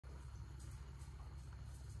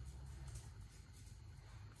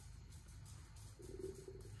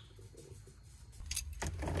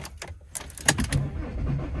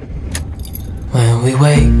we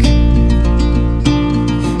wake,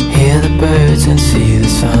 hear the birds and see the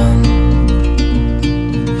sun.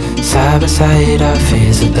 Side by side our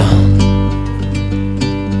fears are done.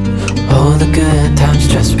 Oh, the good times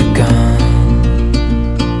just begun.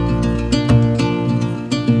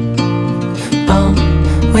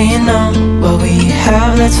 We know what we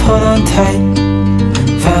have, let's hold on tight.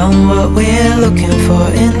 Found what we're looking for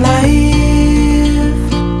in life.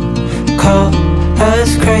 Call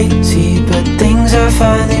us crazy, but things are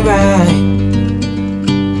finally right.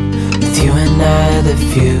 With you and I, the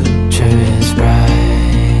future is bright.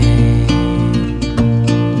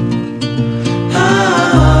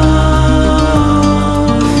 Oh,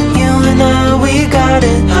 you and I, we got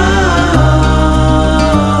it.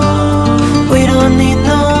 We don't need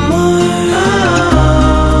no more.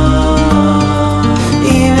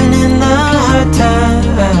 Even in the hard times,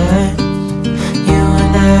 you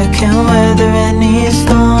and I can weather any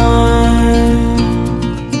storm.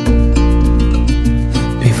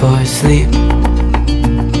 Before I sleep,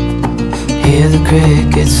 hear the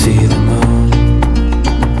crickets, see the moon.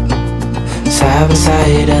 Side by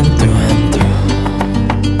side and through.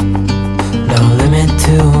 No limit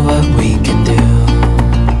to what we can do.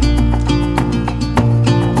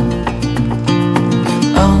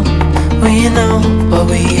 We know what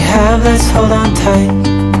we have, let's hold on tight.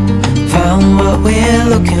 Found what we're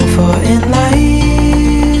looking for in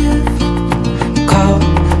life. Call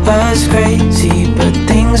us crazy, but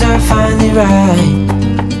things are finally right.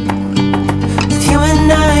 With you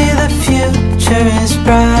and I, the future is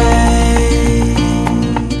bright.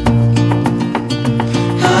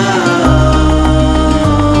 Oh,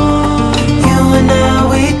 you and I,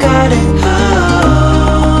 we got it.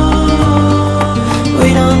 We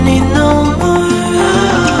don't need no more.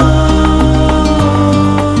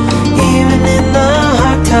 Even in the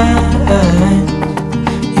hard times,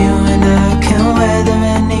 you and I can weather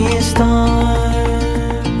any storm.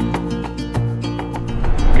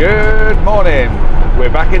 Good morning. We're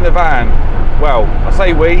back in the van. Well, I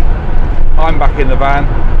say we. I'm back in the van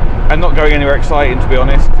and not going anywhere exciting, to be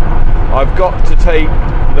honest. I've got to take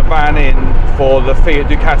the van in for the Fiat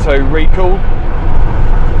Ducato recall.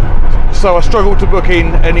 So I struggled to book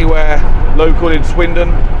in anywhere local in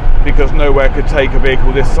Swindon because nowhere could take a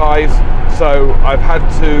vehicle this size. So I've had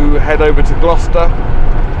to head over to Gloucester,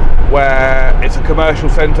 where it's a commercial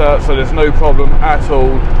centre, so there's no problem at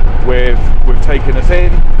all with taking us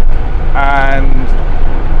in. And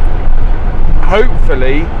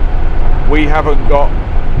hopefully we haven't got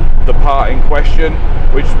the part in question,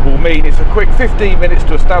 which will mean it's a quick 15 minutes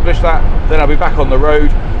to establish that, then I'll be back on the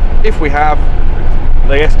road. If we have,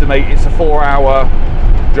 they estimate it's a 4-hour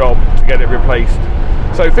job to get it replaced.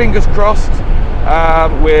 So fingers crossed.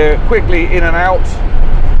 We're quickly in and out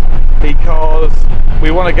because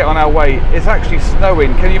we want to get on our way. It's actually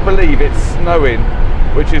snowing. Can you believe it's snowing?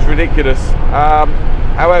 Which is ridiculous.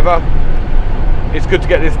 However, it's good to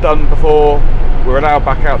get this done before we're allowed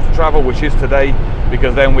back out to travel, which is today,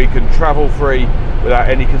 because then we can travel free without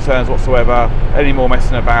any concerns whatsoever, any more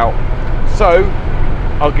messing about. So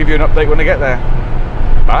I'll give you an update when I get there.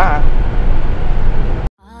 Bye.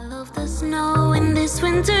 All of the snow in this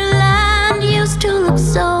winterland used to look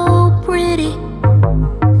so pretty,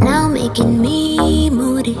 now making me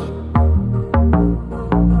moody.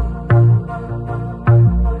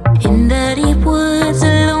 In the deep woods,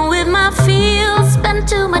 alone with my fields, spent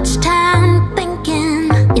too much time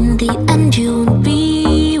thinking, in the end you'll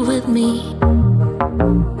be with me.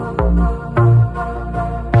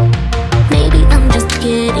 Maybe I'm just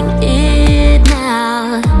getting it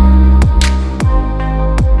now.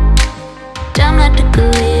 Damn, I took a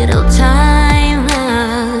little time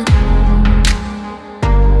out.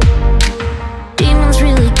 Demons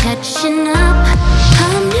really catch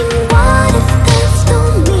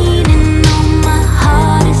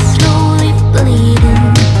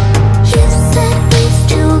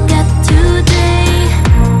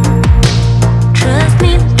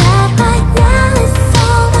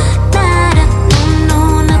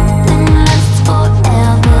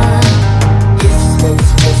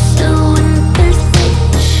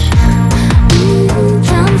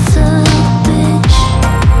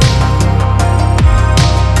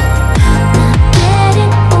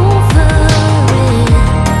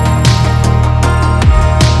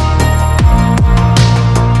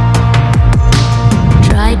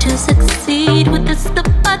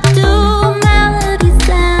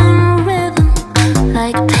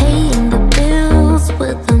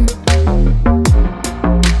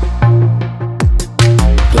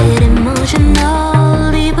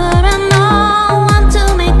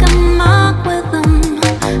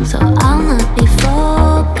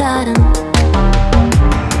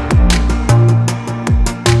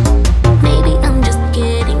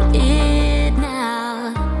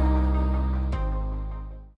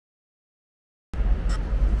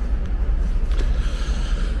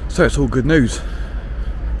So it's all good news.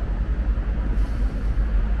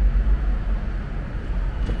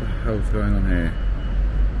 What the hell's going on here?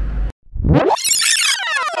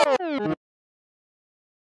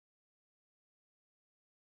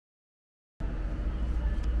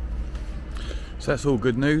 So that's all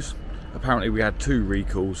good news. Apparently we had 2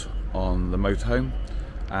 recalls on the motorhome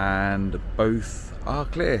and both are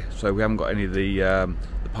clear, so we haven't got any of the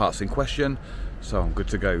parts in question, so I'm good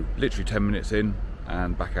to go. Literally 10 minutes in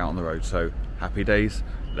and back out on the road, so happy days,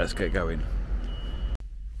 let's get going.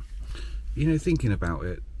 You know, thinking about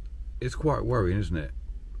it, it's quite worrying, isn't it?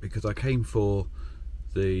 Because I came for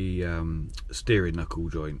the steering knuckle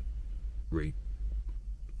joint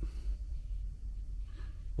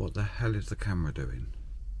What the hell is the camera doing?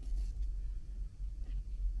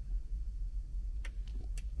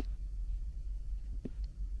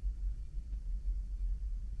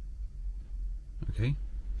 Okay.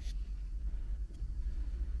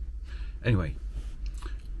 Anyway,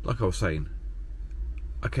 like I was saying,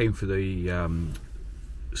 I came for the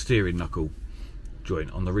steering knuckle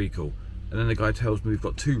joint on the recall, and then the guy tells me we've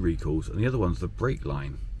got 2 recalls and the other one's the brake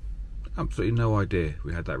line. Absolutely no idea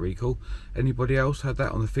we had that recall. Anybody else had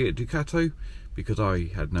that on the Fiat Ducato? Because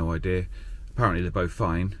I had no idea. Apparently they're both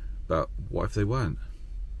fine, but what if they weren't?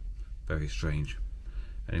 Very strange.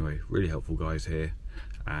 Anyway, really helpful guys here,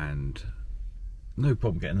 and no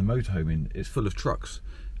problem getting the motorhome in. It's full of trucks,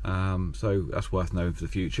 so that's worth knowing for the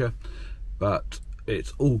future. But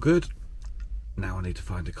it's all good. Now I need to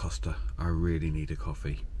find a Costa. I really need a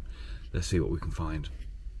coffee. Let's see what we can find.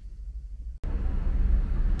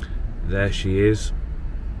 There she is.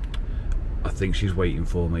 I think she's waiting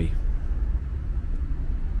for me.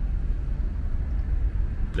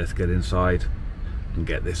 Let's get inside and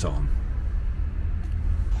get this on.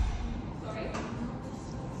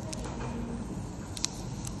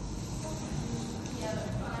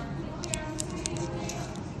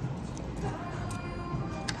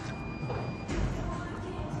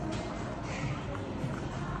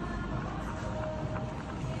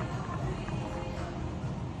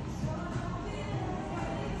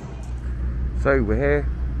 So we're here.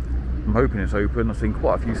 I'm hoping it's open. I've seen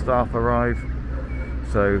quite a few staff arrive,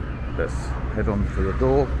 so let's head on for the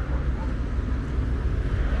door.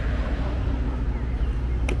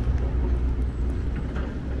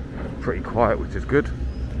 Pretty quiet, which is good.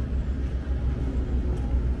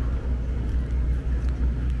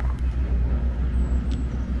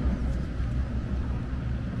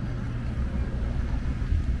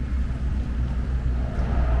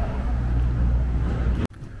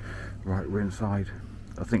 Right, we're inside.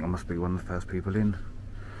 I think I must be one of the first people in.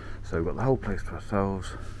 So we've got the whole place to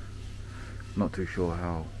ourselves. Not too sure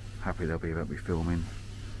how happy they'll be about me filming.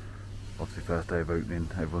 Obviously first day of opening,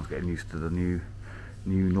 everyone's getting used to the new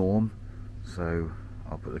norm. So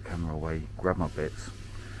I'll put the camera away, grab my bits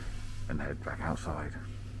and head back outside.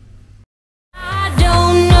 I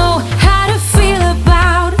don't know how to feel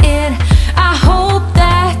about it. I hope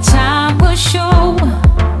that time will show.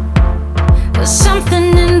 There's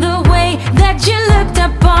something in the way that you looked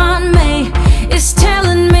up on me is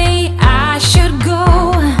telling me I should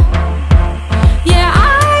go. Yeah,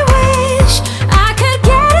 I wish I could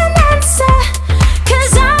get an answer,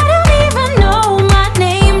 'cause I don't even know my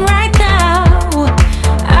name right now.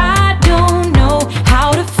 I don't know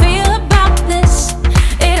how to feel about this.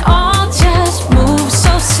 It all just moves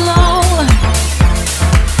so slow.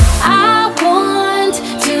 I want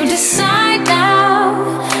to decide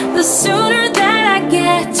now. The sooner that I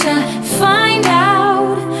get to find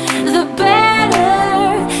out, the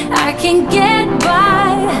better I can get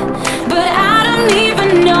by. But I don't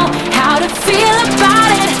even know how to feel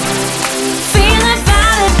about it. Feel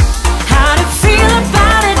about it. How to feel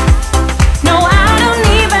about it. No, I don't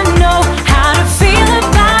even know how to feel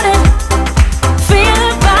about it. Feel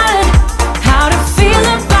about it. How to feel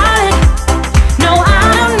about it. No, I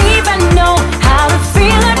don't even know how to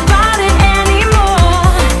feel about it anymore.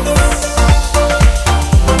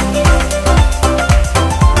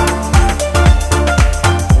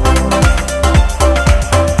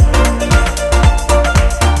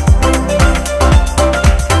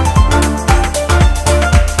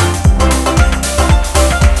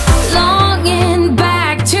 Longing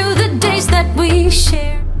back to the days that we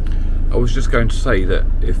shared. I was just going to say that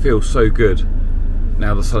it feels so good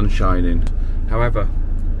now the sun's shining. However,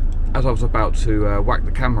 as I was about to whack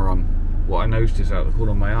the camera on, what I noticed is out the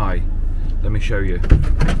corner of my eye. Let me show you.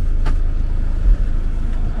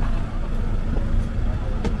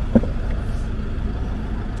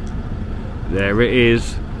 There it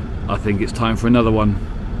is. I think it's time for another one.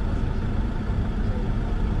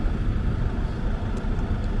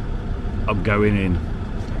 I'm going in.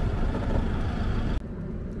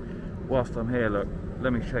 whilst I'm here, look,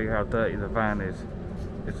 let me show you how dirty the van is.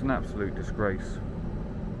 It's an absolute disgrace.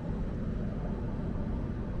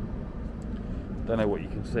 Don't know what you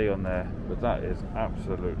can see on there, but that is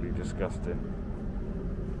absolutely disgusting.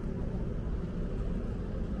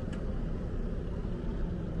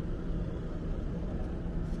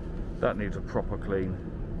 That needs a proper clean.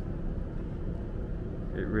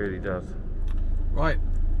 It really does. Right,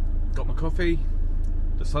 got my coffee.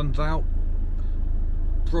 The sun's out.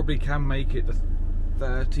 Probably can make it to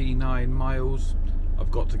 39 miles.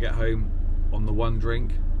 I've got to get home on the one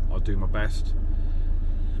drink. I'll do my best.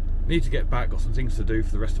 Need to get back, got some things to do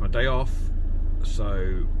for the rest of my day off.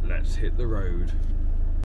 So let's hit the road.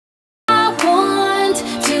 I want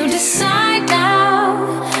to decide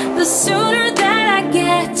now. The sooner that I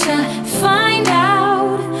get to find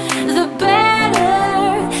out, the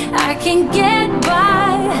better I can get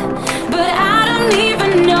by. But I don't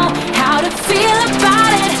even know how to feel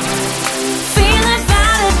about it. Feel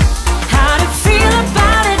about it. How to feel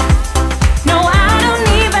about it. No, I don't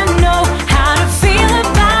even know how to feel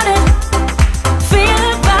about it. Feel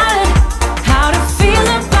about it. How to feel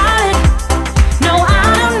about it. No, I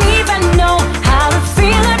don't even know how to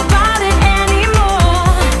feel about it anymore.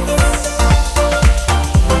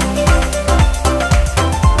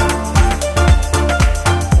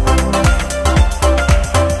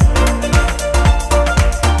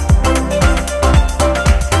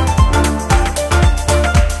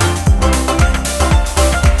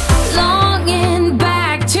 Longing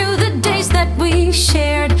back to the days that we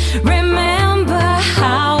shared. Remember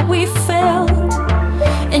how we felt.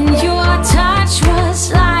 And your touch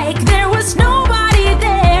was like there was nobody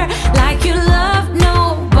there, like you loved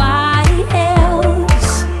nobody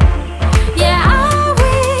else. Yeah, I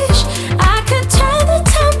wish I could turn the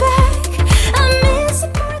time back. I miss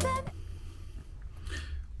it more than.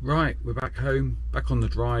 Right, we're back home, back on the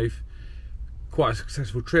drive. Quite a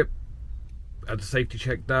successful trip. Had the safety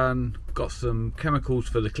check done. Got some chemicals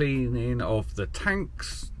for the cleaning of the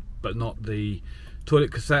tanks, but not the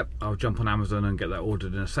toilet cassette. I'll jump on Amazon and get that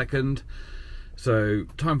ordered in a second. So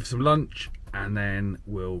time for some lunch, and then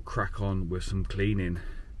we'll crack on with some cleaning.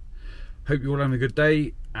 Hope you're all having a good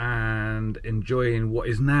day and enjoying what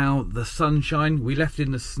is now the sunshine. We left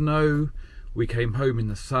in the snow, we came home in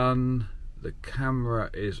the sun. The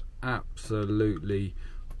camera is absolutely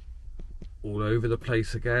all over the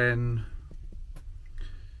place again.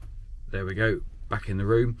 There we go, back in the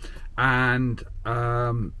room. And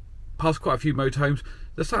passed quite a few motorhomes.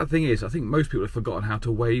 The sad thing is, I think most people have forgotten how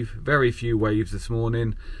to wave. Very few waves this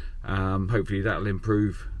morning. Hopefully that'll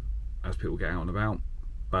improve as people get out and about.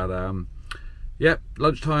 But yeah,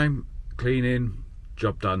 lunchtime, cleaning,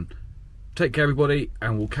 job done. Take care everybody,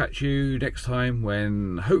 and we'll catch you next time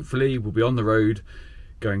when hopefully we'll be on the road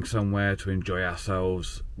going somewhere to enjoy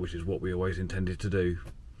ourselves, which is what we always intended to do.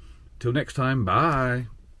 Till next time, bye.